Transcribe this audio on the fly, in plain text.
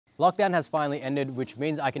Lockdown has finally ended, which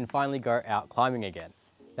means I can finally go out climbing again.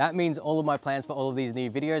 That means all of my plans for all of these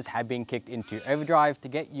new videos have been kicked into overdrive to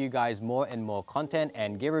get you guys more and more content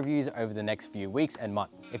and gear reviews over the next few weeks and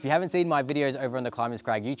months. If you haven't seen my videos over on the Climbers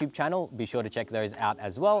Crag YouTube channel, be sure to check those out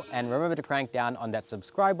as well, and remember to crank down on that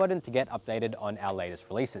subscribe button to get updated on our latest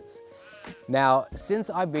releases. Now,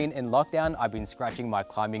 since I've been in lockdown, I've been scratching my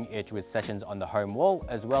climbing itch with sessions on the home wall,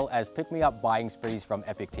 as well as pick-me-up buying sprees from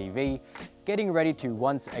Epic TV, getting ready to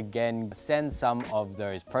once again send some of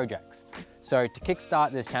those projects. So to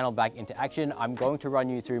kickstart this channel back into action, I'm going to run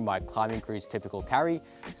you through my climbing crew's typical carry,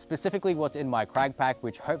 specifically what's in my crag pack,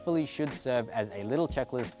 which hopefully should serve as a little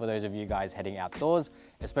checklist for those of you guys heading outdoors,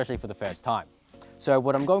 especially for the first time. So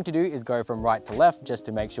what I'm going to do is go from right to left just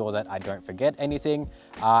to make sure that I don't forget anything,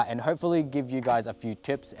 and hopefully give you guys a few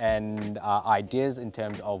tips and ideas in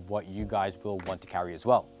terms of what you guys will want to carry as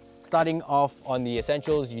well. Starting off on the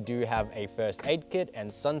essentials, you do have a first aid kit and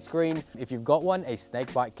sunscreen. If you've got one, a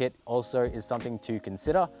snake bite kit also is something to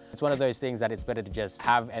consider. It's one of those things that it's better to just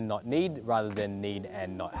have and not need rather than need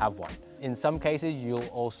and not have one. In some cases, you'll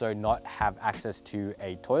also not have access to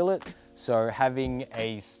a toilet. So having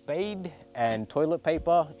a spade and toilet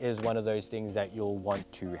paper is one of those things that you'll want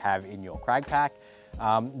to have in your crag pack.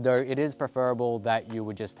 Though it is preferable that you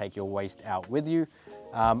would just take your waste out with you.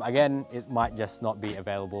 Again, it might just not be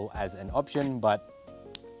available as an option, but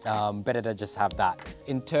better to just have that.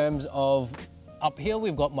 In terms of up here,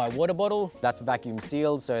 we've got my water bottle. That's vacuum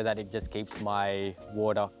sealed so that it just keeps my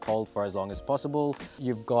water cold for as long as possible.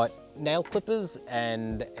 You've got nail clippers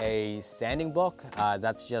and a sanding block.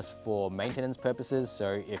 That's just for maintenance purposes.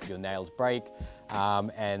 So if your nails break,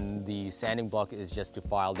 and the sanding block is just to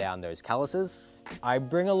file down those calluses. I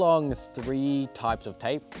bring along 3 types of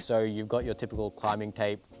tape. So you've got your typical climbing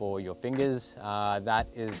tape for your fingers. That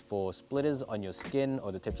is for splitters on your skin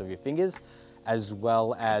or the tips of your fingers, as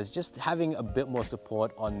well as just having a bit more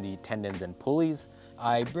support on the tendons and pulleys.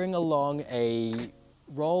 I bring along a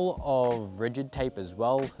roll of rigid tape as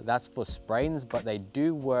well. That's for sprains, but they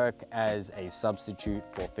do work as a substitute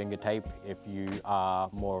for finger tape if you are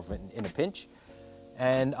more of in a pinch.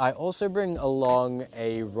 And I also bring along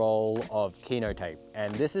a roll of Keno tape,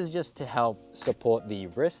 and this is just to help support the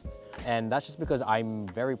wrists, and that's just because I'm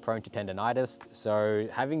very prone to tendonitis, so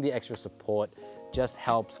having the extra support just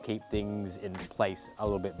helps keep things in place a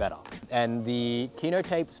little bit better. And the Keno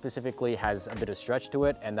tape specifically has a bit of stretch to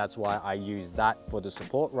it, and that's why I use that for the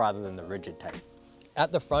support rather than the rigid tape.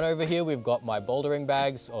 At the front over here, we've got my bouldering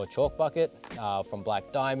bags or chalk bucket from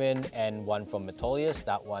Black Diamond, and one from Metolius.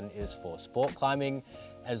 That one is for sport climbing,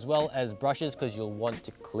 as well as brushes, because you'll want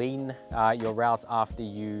to clean your routes after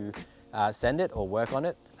you send it or work on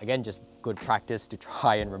it. Again, just good practice to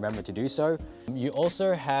try and remember to do so. You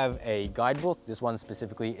also have a guidebook. This one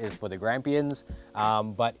specifically is for the Grampians,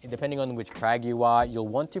 but depending on which crag you are, you'll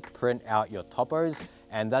want to print out your topos,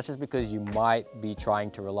 and that's just because you might be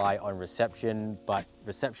trying to rely on reception, but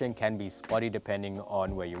reception can be spotty depending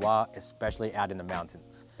on where you are, especially out in the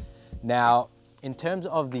mountains. Now, in terms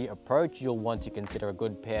of the approach, you'll want to consider a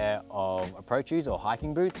good pair of approach shoes or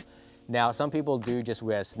hiking boots. Now, some people do just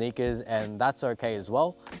wear sneakers, and that's okay as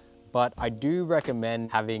well, but I do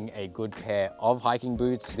recommend having a good pair of hiking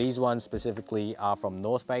boots. These ones specifically are from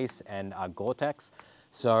North Face and are Gore-Tex.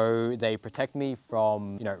 So they protect me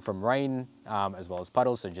from, from rain, as well as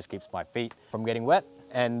puddles, so it just keeps my feet from getting wet.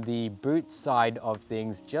 And the boot side of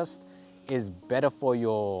things just is better for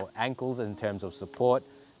your ankles in terms of support,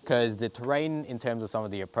 because the terrain in terms of some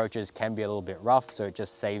of the approaches can be a little bit rough, so it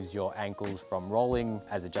just saves your ankles from rolling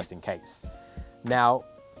as a just in case. Now,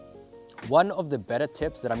 one of the better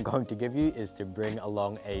tips that I'm going to give you is to bring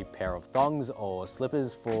along a pair of thongs or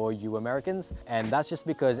slippers for you Americans. And that's just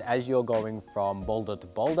because as you're going from boulder to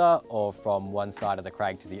boulder or from one side of the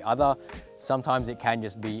crag to the other, sometimes it can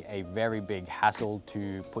just be a very big hassle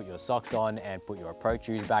to put your socks on and put your approach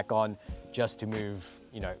shoes back on just to move,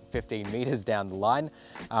 15 meters down the line.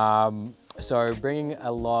 So bringing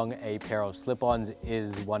along a pair of slip-ons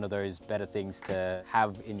is one of those better things to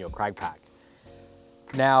have in your crag pack.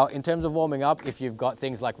 Now, in terms of warming up, if you've got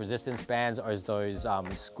things like resistance bands or those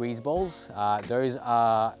squeeze balls, those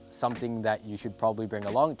are something that you should probably bring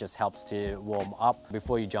along. It just helps to warm up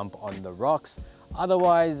before you jump on the rocks.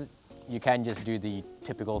 Otherwise, you can just do the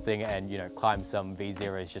typical thing and climb some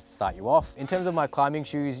V0s just to start you off. In terms of my climbing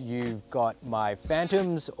shoes, you've got my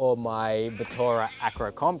Phantoms or my Batora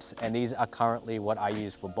Acro Comps, and these are currently what I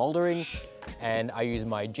use for bouldering, and I use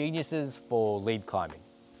my Geniuses for lead climbing.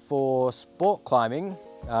 For sport climbing,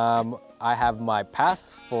 I have my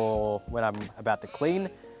Pass for when I'm about to clean,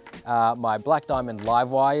 my Black Diamond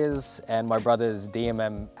live wires and my brother's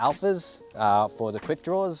DMM alphas for the quick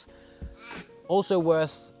draws. Also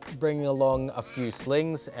worth bringing along a few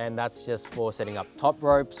slings, and that's just for setting up top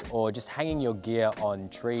ropes or just hanging your gear on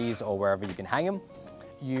trees or wherever you can hang them.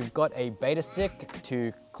 You've got a beta stick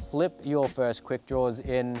to clip your first quick draws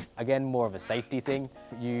in, again, more of a safety thing.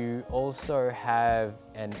 You also have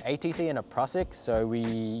an ATC and a Prusik, so we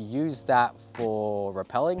use that for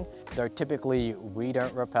rappelling, though typically we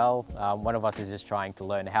don't rappel. One of us is just trying to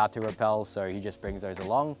learn how to rappel, so he just brings those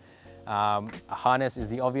along. A harness is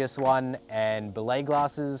the obvious one, and belay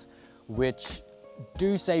glasses, which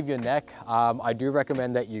do save your neck. I do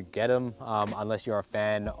recommend that you get them unless you're a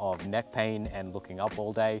fan of neck pain and looking up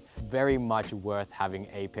all day. Very much worth having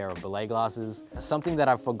a pair of belay glasses. Something that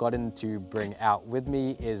I've forgotten to bring out with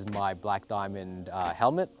me is my Black Diamond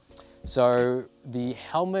helmet. So the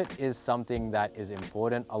helmet is something that is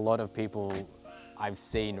important. A lot of people I've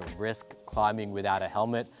seen risk climbing without a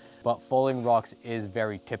helmet, but falling rocks is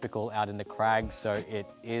very typical out in the crag, so it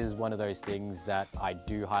is one of those things that I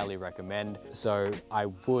do highly recommend. So I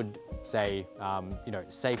would say,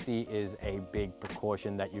 safety is a big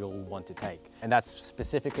precaution that you'll want to take. And that's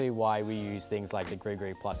specifically why we use things like the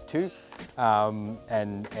Grigri Plus 2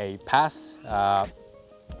 and a pass.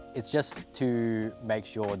 It's just to make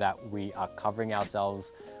sure that we are covering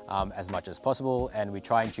ourselves as much as possible, and we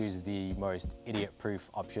try and choose the most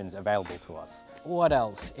idiot-proof options available to us. What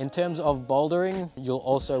else? In terms of bouldering, you'll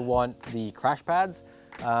also want the crash pads.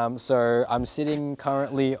 So I'm sitting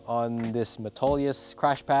currently on this Metolius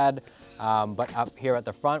crash pad, but up here at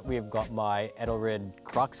the front, we've got my Edelrid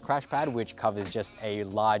Crux crash pad, which covers just a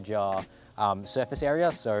larger surface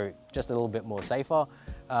area, so just a little bit more safer.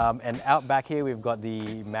 And out back here, we've got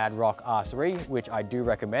the Mad Rock R3, which I do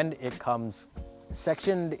recommend. It comes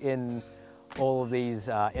sectioned in all of these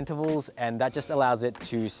intervals, and that just allows it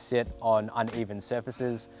to sit on uneven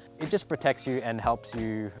surfaces. It just protects you and helps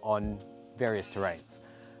you on various terrains.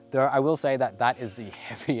 Though I will say that that is the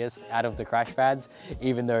heaviest out of the crash pads,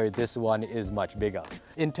 even though this one is much bigger.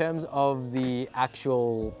 In terms of the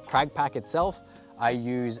actual crag pack itself, I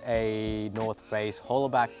use a North Face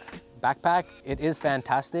Hollowback backpack. It is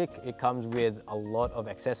fantastic. It comes with a lot of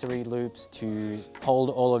accessory loops to hold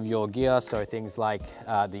all of your gear. So things like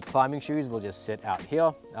the climbing shoes will just sit out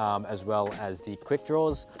here, as well as the quick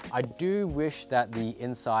draws. I do wish that the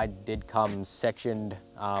inside did come sectioned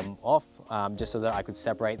off, just so that I could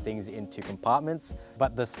separate things into compartments.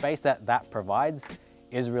 But the space that that provides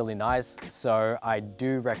is really nice, so I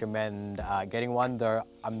do recommend getting one, though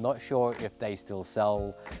I'm not sure if they still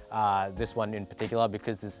sell this one in particular,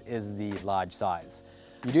 because this is the large size.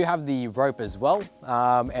 You do have the rope as well,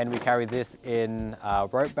 and we carry this in a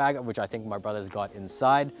rope bag, which I think my brother's got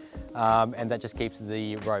inside, and that just keeps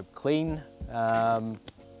the rope clean.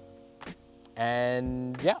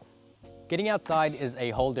 And yeah. Getting outside is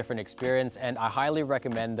a whole different experience, and I highly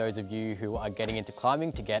recommend those of you who are getting into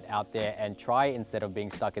climbing to get out there and try instead of being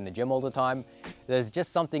stuck in the gym all the time. There's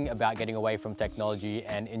just something about getting away from technology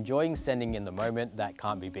and enjoying sending in the moment that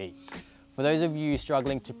can't be beat. For those of you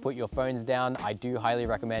struggling to put your phones down, I do highly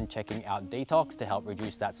recommend checking out Detox to help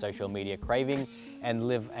reduce that social media craving and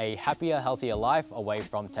live a happier, healthier life away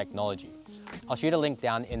from technology. I'll shoot a link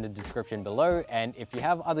down in the description below, and if you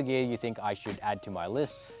have other gear you think I should add to my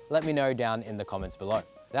list, let me know down in the comments below.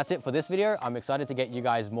 That's it for this video. I'm excited to get you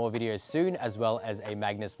guys more videos soon, as well as a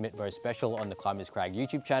Magnus Mitbo special on the Climbers Crag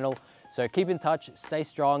YouTube channel. So keep in touch, stay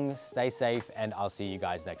strong, stay safe, and I'll see you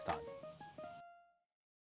guys next time.